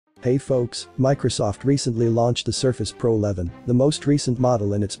Hey folks, Microsoft recently launched the Surface Pro 11, the most recent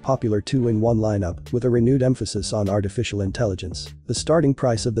model in its popular 2-in-1 lineup, with a renewed emphasis on artificial intelligence. The starting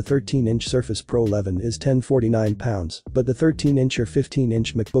price of the 13-inch Surface Pro 11 is £1,049, but the 13-inch or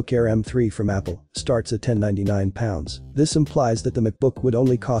 15-inch MacBook Air M3 from Apple starts at £1,099. This implies that the MacBook would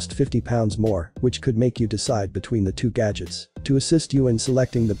only cost £50 more, which could make you decide between the two gadgets. To assist you in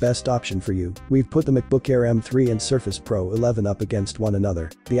selecting the best option for you, we've put the MacBook Air M3 and Surface Pro 11 up against one another.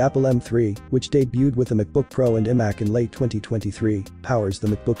 The Apple M3, which debuted with the MacBook Pro and iMac in late 2023, powers the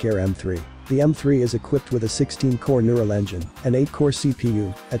MacBook Air M3. The M3 is equipped with a 16-core neural engine, an 8-core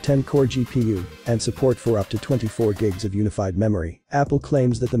CPU, a 10-core GPU, and support for up to 24 gigs of unified memory. Apple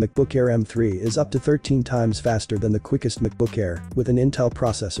claims that the MacBook Air M3 is up to 13 times faster than the quickest MacBook Air, with an Intel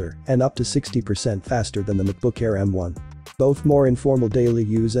processor, and up to 60% faster than the MacBook Air M1. Both more informal daily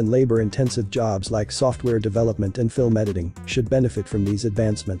use and labor-intensive jobs like software development and film editing should benefit from these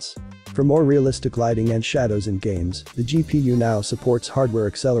advancements. For more realistic lighting and shadows in games, the GPU now supports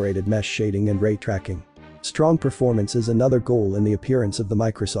hardware-accelerated mesh shading and ray tracking. Strong performance is another goal in the appearance of the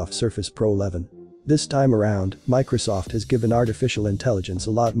Microsoft Surface Pro 11. This time around, Microsoft has given artificial intelligence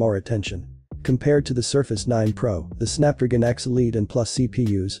a lot more attention. Compared to the Surface 9 Pro, the Snapdragon X Elite and Plus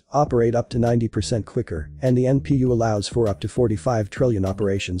CPUs operate up to 90% quicker, and the NPU allows for up to 45 trillion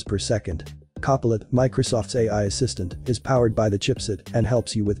operations per second. Copilot, Microsoft's AI assistant, is powered by the chipset and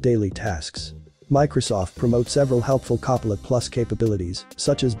helps you with daily tasks. Microsoft promotes several helpful Copilot Plus capabilities,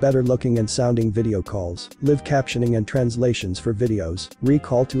 such as better looking and sounding video calls, live captioning and translations for videos,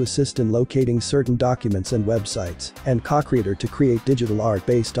 recall to assist in locating certain documents and websites, and CockReader to create digital art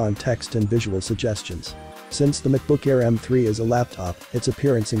based on text and visual suggestions. Since the MacBook Air M3 is a laptop, its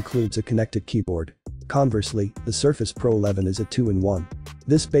appearance includes a connected keyboard. Conversely, the Surface Pro 11 is a 2-in-1.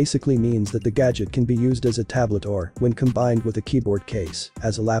 This basically means that the gadget can be used as a tablet or, when combined with a keyboard case,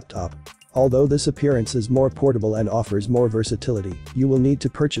 as a laptop. Although this appearance is more portable and offers more versatility, you will need to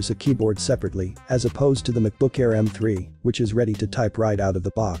purchase a keyboard separately, as opposed to the MacBook Air M3, which is ready to type right out of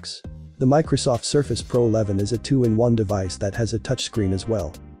the box. The Microsoft Surface Pro 11 is a 2-in-1 device that has a touchscreen as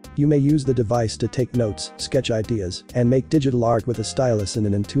well. You may use the device to take notes, sketch ideas, and make digital art with a stylus in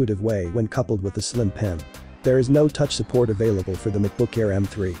an intuitive way when coupled with a slim pen. There is no touch support available for the MacBook Air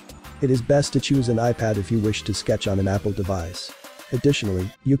M3. It is best to choose an iPad if you wish to sketch on an Apple device. Additionally,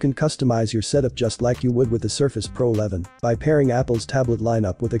 you can customize your setup just like you would with the Surface Pro 11 by pairing Apple's tablet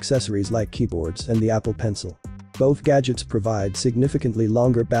lineup with accessories like keyboards and the Apple Pencil. Both gadgets provide significantly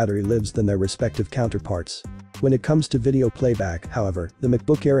longer battery lives than their respective counterparts. When it comes to video playback, however, the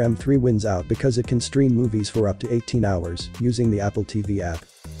MacBook Air M3 wins out because it can stream movies for up to 18 hours using the Apple TV app.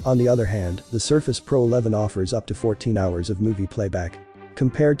 On the other hand, the Surface Pro 11 offers up to 14 hours of movie playback.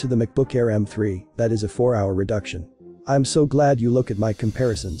 Compared to the MacBook Air M3, that is a 4-hour reduction. I'm so glad you look at my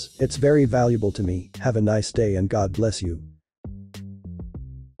comparisons, it's very valuable to me. Have a nice day and God bless you.